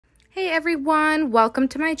Hey everyone, welcome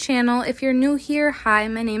to my channel. If you're new here, hi,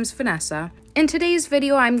 my name's Vanessa. In today's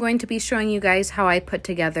video, I'm going to be showing you guys how I put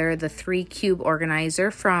together the 3-cube organizer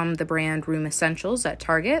from the brand Room Essentials at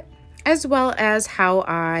Target, as well as how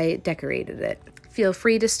I decorated it. Feel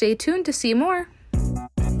free to stay tuned to see more.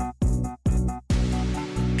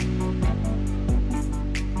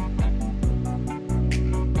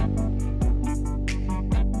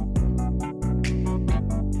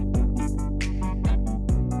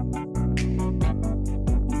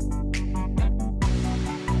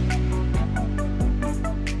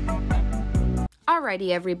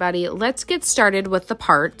 Alrighty everybody, let's get started with the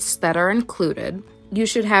parts that are included. You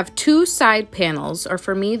should have 2 side panels, or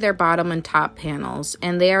for me they're bottom and top panels,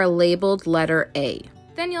 and they are labeled letter A.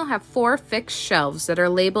 Then you'll have 4 fixed shelves that are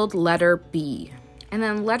labeled letter B. And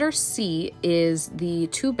then letter C is the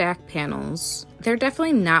 2 back panels. They're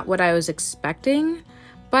definitely not what I was expecting,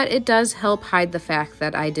 but it does help hide the fact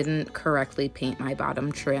that I didn't correctly paint my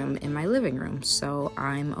bottom trim in my living room, so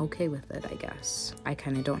I'm okay with it, I guess. I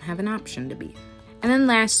kind of don't have an option to be. And then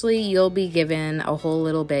lastly, you'll be given a whole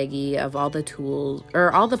little baggie of all the tools,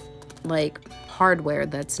 or all the hardware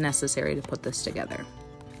that's necessary to put this together.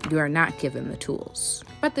 You are not given the tools,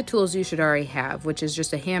 but the tools you should already have, which is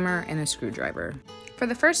just a hammer and a screwdriver. For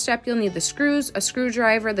the first step, you'll need the screws, a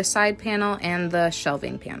screwdriver, the side panel, and the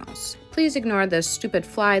shelving panels. Please ignore the stupid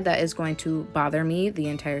fly that is going to bother me the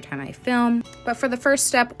entire time I film. But for the first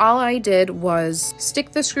step, all I did was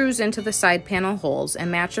stick the screws into the side panel holes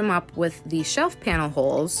and match them up with the shelf panel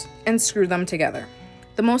holes and screw them together.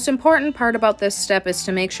 The most important part about this step is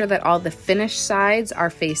to make sure that all the finished sides are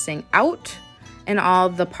facing out and all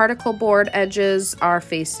the particle board edges are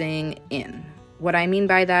facing in. What I mean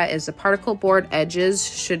by that is the particle board edges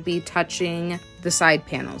should be touching the side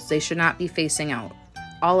panels. They should not be facing out.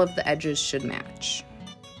 All of the edges should match.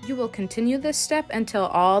 You will continue this step until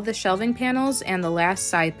all the shelving panels and the last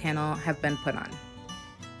side panel have been put on.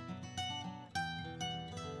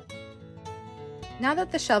 Now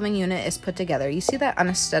that the shelving unit is put together, you see that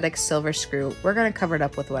unaesthetic silver screw? We're going to cover it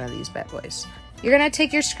up with one of these bad boys. You're going to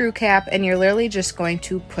take your screw cap and you're literally just going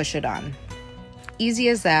to push it on. Easy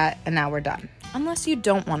as that, and now we're done. Unless you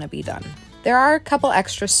don't want to be done. There are a couple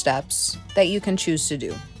extra steps that you can choose to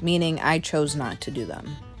do, meaning I chose not to do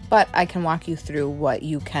them. But I can walk you through what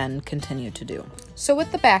you can continue to do. So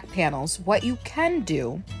with the back panels, what you can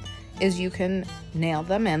do is you can nail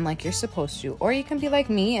them in like you're supposed to, or you can be like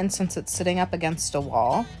me, and since it's sitting up against a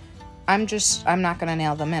wall, I'm not gonna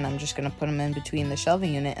nail them in. I'm just gonna put them in between the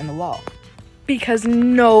shelving unit and the wall. Because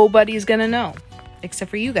nobody's gonna know, except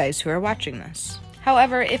for you guys who are watching this.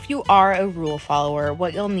 However, if you are a rule follower,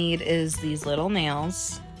 what you'll need is these little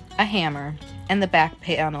nails, a hammer, and the back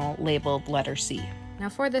panel labeled letter C. Now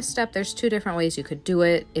for this step, there's 2 different ways you could do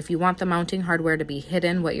it. If you want the mounting hardware to be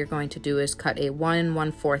hidden, what you're going to do is cut a 1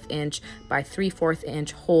 1/4 inch by 3/4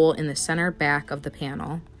 inch hole in the center back of the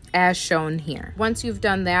panel, as shown here. Once you've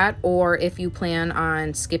done that, or if you plan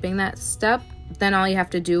on skipping that step, then all you have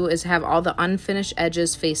to do is have all the unfinished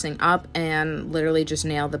edges facing up and literally just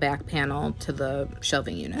nail the back panel to the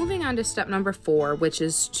shelving unit. Moving on to step number 4, which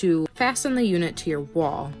is to fasten the unit to your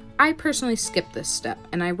wall. I personally skipped this step,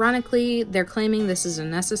 and ironically, they're claiming this is a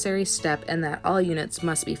necessary step and that all units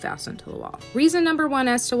must be fastened to the wall. Reason number 1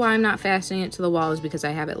 as to why I'm not fastening it to the wall is because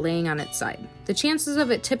I have it laying on its side. The chances of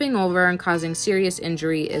it tipping over and causing serious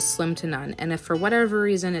injury is slim to none, and if for whatever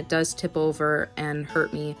reason it does tip over and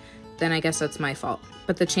hurt me, then I guess that's my fault,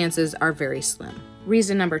 but the chances are very slim.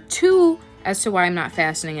 Reason number 2 as to why I'm not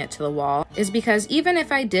fastening it to the wall is because even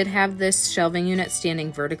if I did have this shelving unit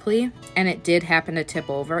standing vertically and it did happen to tip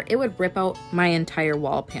over, it would rip out my entire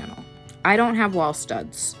wall panel. I don't have wall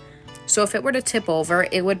studs, so if it were to tip over,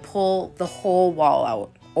 it would pull the whole wall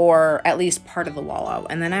out, or at least part of the wall out,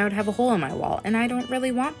 and then I would have a hole in my wall, and I don't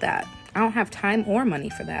really want that. I don't have time or money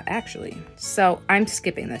for that, actually. So I'm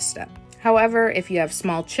skipping this step. However, if you have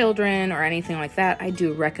small children or anything like that, I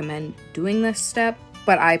do recommend doing this step,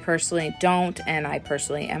 but I personally don't, and I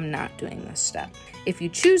personally am not doing this step. If you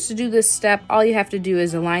choose to do this step, all you have to do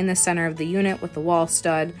is align the center of the unit with the wall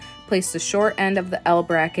stud, place the short end of the L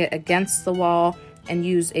bracket against the wall, and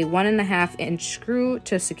use a 1 1/2 inch screw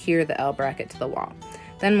to secure the L bracket to the wall.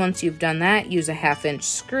 Then once you've done that, use a 1/2 inch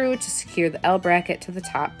screw to secure the L bracket to the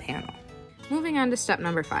top panel. Moving on to step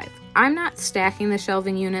number 5. I'm not stacking the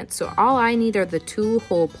shelving unit, so all I need are the 2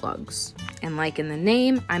 hole plugs. And like in the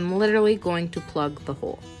name, I'm literally going to plug the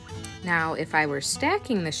hole. Now, if I were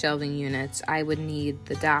stacking the shelving units, I would need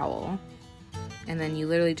the dowel. And then you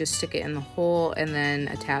literally just stick it in the hole and then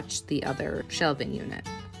attach the other shelving unit.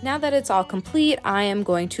 Now that it's all complete, I am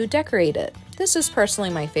going to decorate it. This is personally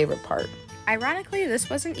my favorite part. Ironically, this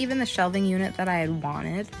wasn't even the shelving unit that I had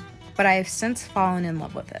wanted, but I have since fallen in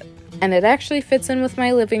love with it. And it actually fits in with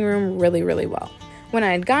my living room really, really well. When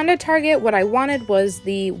I had gone to Target, what I wanted was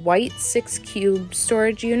the white 6-cube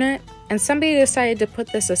storage unit, and somebody decided to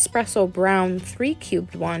put this espresso brown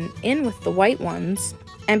 3-cubed one in with the white ones,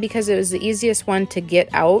 and because it was the easiest one to get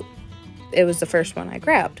out, it was the first one I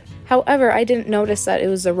grabbed. However, I didn't notice that it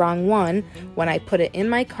was the wrong one when I put it in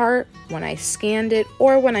my cart, when I scanned it,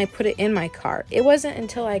 or when I put it in my car. It wasn't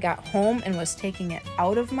until I got home and was taking it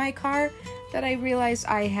out of my car that I realized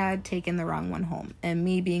I had taken the wrong one home. And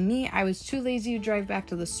me being me, I was too lazy to drive back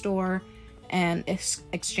to the store and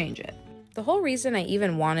exchange it. The whole reason I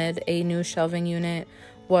even wanted a new shelving unit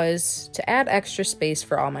was to add extra space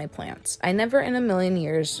for all my plants. I never in a million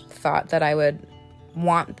years thought that I would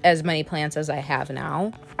want as many plants as I have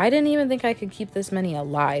now. I didn't even think I could keep this many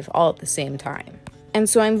alive all at the same time. And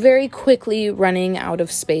so I'm very quickly running out of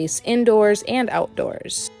space indoors and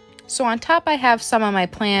outdoors. So on top I have some of my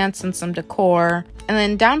plants and some decor. And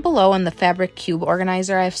then down below in the fabric cube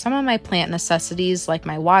organizer, I have some of my plant necessities like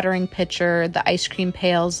my watering pitcher, the ice cream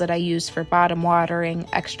pails that I use for bottom watering,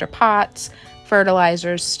 extra pots,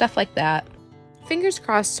 fertilizers, stuff like that. Fingers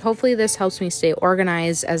crossed, hopefully this helps me stay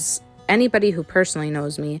organized, as anybody who personally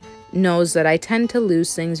knows me knows that I tend to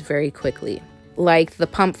lose things very quickly, like the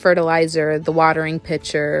pump fertilizer, the watering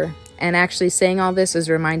pitcher, and actually saying all this is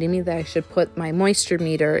reminding me that I should put my moisture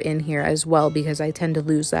meter in here as well, because I tend to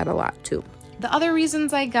lose that a lot too. The other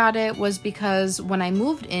reasons I got it was because when I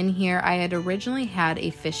moved in here, I had originally had a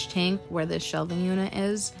fish tank where this shelving unit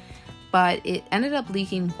is, but it ended up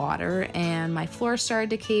leaking water and my floor started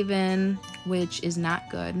to cave in, which is not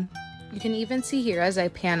good. You can even see here as I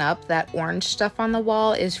pan up that orange stuff on the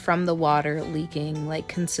wall is from the water leaking like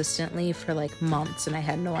consistently for like months, and I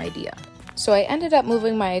had no idea. So I ended up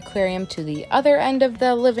moving my aquarium to the other end of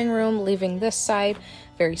the living room, leaving this side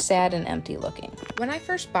very sad and empty looking. When I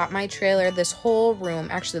first bought my trailer, this whole room,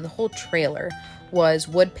 actually the whole trailer, was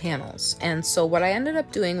wood panels, and so what I ended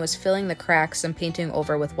up doing was filling the cracks and painting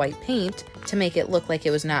over with white paint to make it look like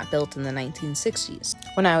it was not built in the 1960s.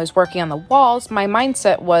 When I was working on the walls, my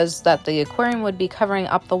mindset was that the aquarium would be covering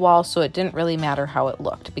up the wall, so it didn't really matter how it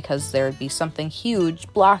looked because there would be something huge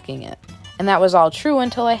blocking it. And that was all true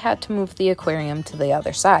until I had to move the aquarium to the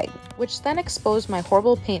other side, which then exposed my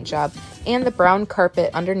horrible paint job and the brown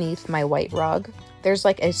carpet underneath my white rug. There's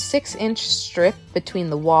like a 6-inch strip between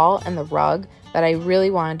the wall and the rug that I really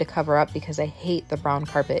wanted to cover up because I hate the brown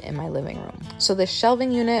carpet in my living room. So this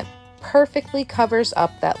shelving unit perfectly covers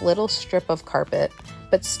up that little strip of carpet,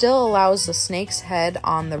 but still allows the snake's head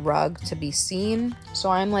on the rug to be seen. So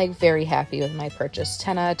I'm like very happy with my purchase.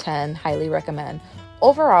 10 out of 10, highly recommend.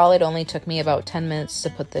 Overall, it only took me about 10 minutes to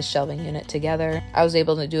put this shelving unit together. I was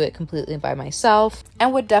able to do it completely by myself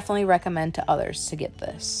and would definitely recommend to others to get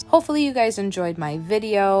this. Hopefully you guys enjoyed my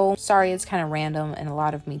video. Sorry it's kind of random and a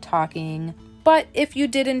lot of me talking. But if you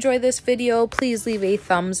did enjoy this video, please leave a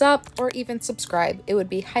thumbs up or even subscribe. It would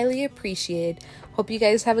be highly appreciated. Hope you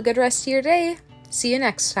guys have a good rest of your day. See you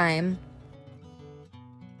next time.